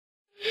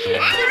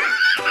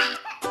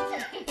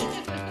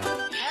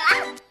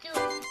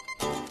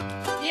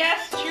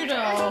Yes,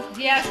 Trudeau.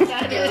 Yes,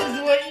 that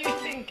is what you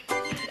think.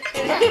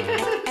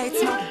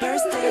 It's my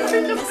birthday,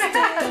 mister.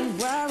 Don't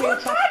worry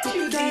about the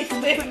cake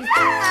and the cream.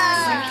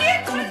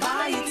 Gonna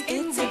buy it,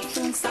 it's a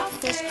drink,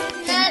 selfish.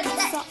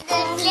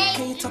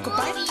 Can you talk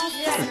about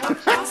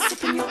it?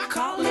 Gossip in your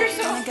collar. You're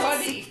so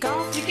funny.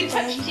 You can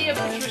touch Tia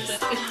Patricia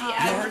if she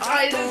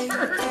advertises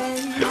her.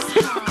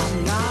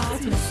 I'm not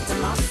Mr.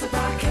 Muscle, but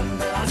I can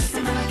blast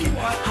him and I can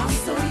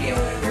hustle you.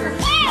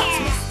 Not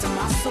Mr.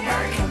 Muscle, but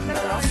I can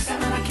blast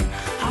him and I can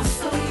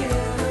hustle you.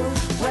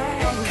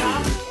 Wake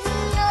up.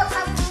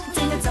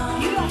 Ding a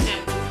dong. You don't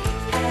have to.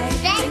 Hey,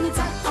 ding a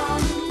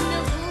dong.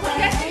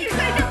 That's because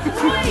I have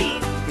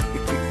boys.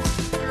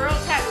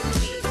 Girls have to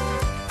be.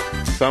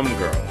 Some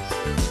girls.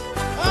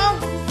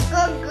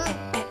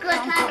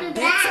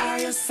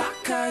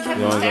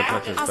 You want to go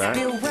touch his back?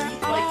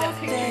 Like that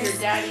picture your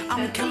daddy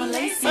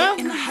sent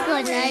me.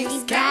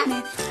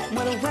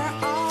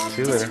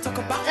 See you later.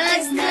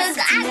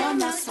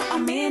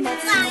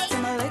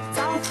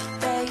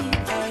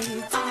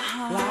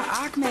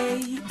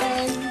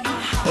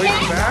 Oh,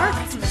 he's back?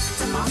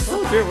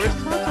 Oh, dear, where's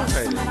Toto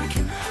hiding?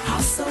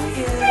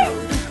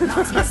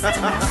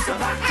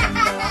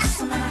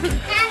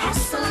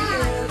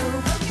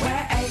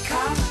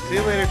 See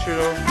you later,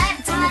 Trudeau.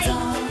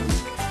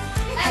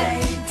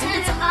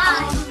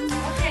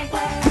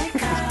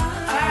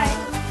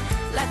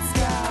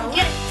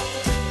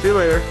 See you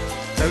later.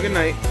 Have a good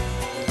night.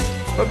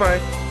 Bye-bye.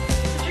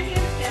 Put your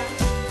hands down.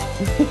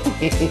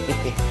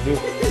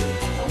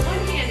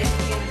 One hand is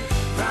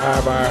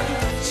Bye-bye.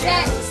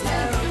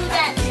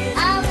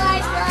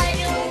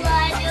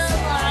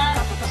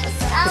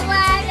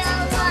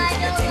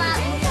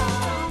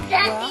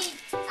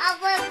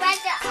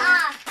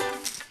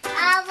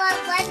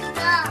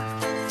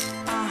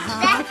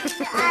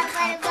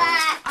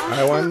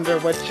 I wonder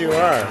what you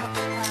are.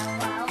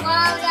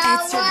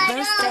 It's your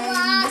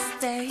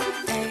birthday,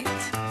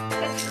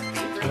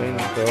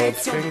 Twinkle,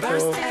 It's your twinkle.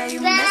 birthday,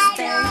 I'm not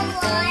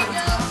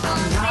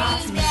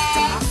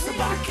Mr. Muscle,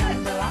 but I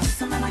can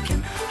blossom and I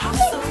can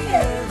hustle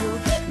you.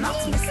 Not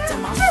Mr.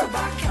 Muscle,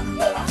 but I can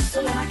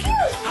blossom and I can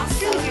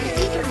hustle you.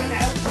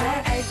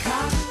 Wake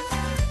up,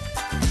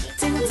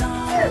 ding a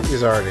dong.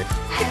 He's already.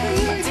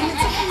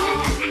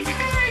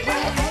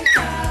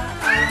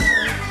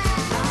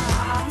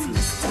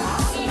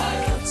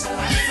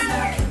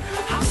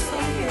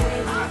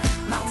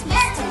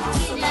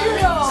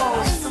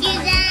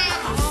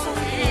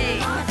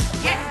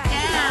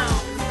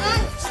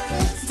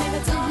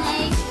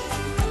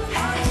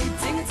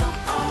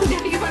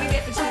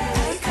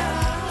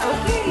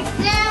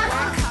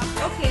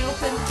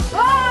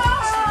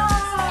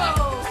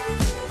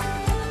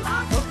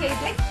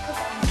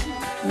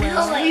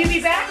 Will you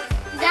be back?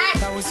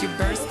 That was your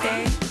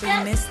birthday, but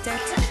you missed it.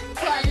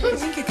 I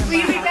think you can Will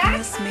you be buy back?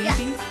 happiness,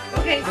 maybe,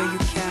 Okay, but you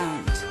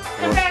can't.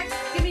 come back.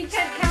 Give me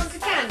 10. Count to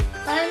 10.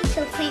 1,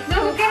 2, 3,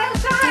 No, get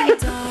outside.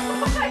 Ding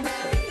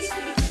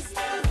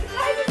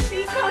Hide and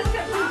seek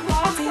constantly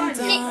lost on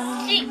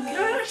you.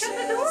 No, shut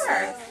the door.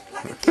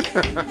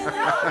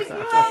 No,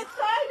 go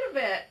outside a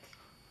bit.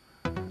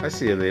 I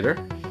see you later.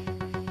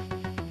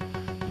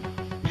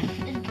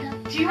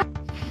 Do you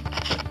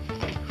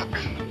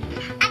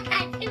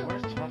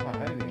Where's Tata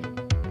hiding?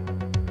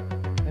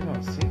 I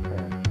don't see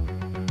her.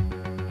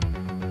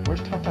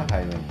 Where's Tata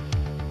hiding?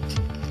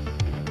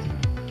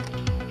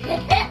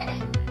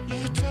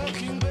 You're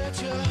talking about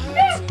your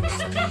husband.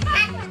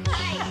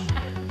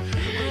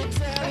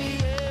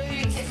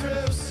 Retaliate,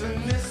 frozen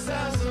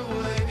missiles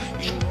away.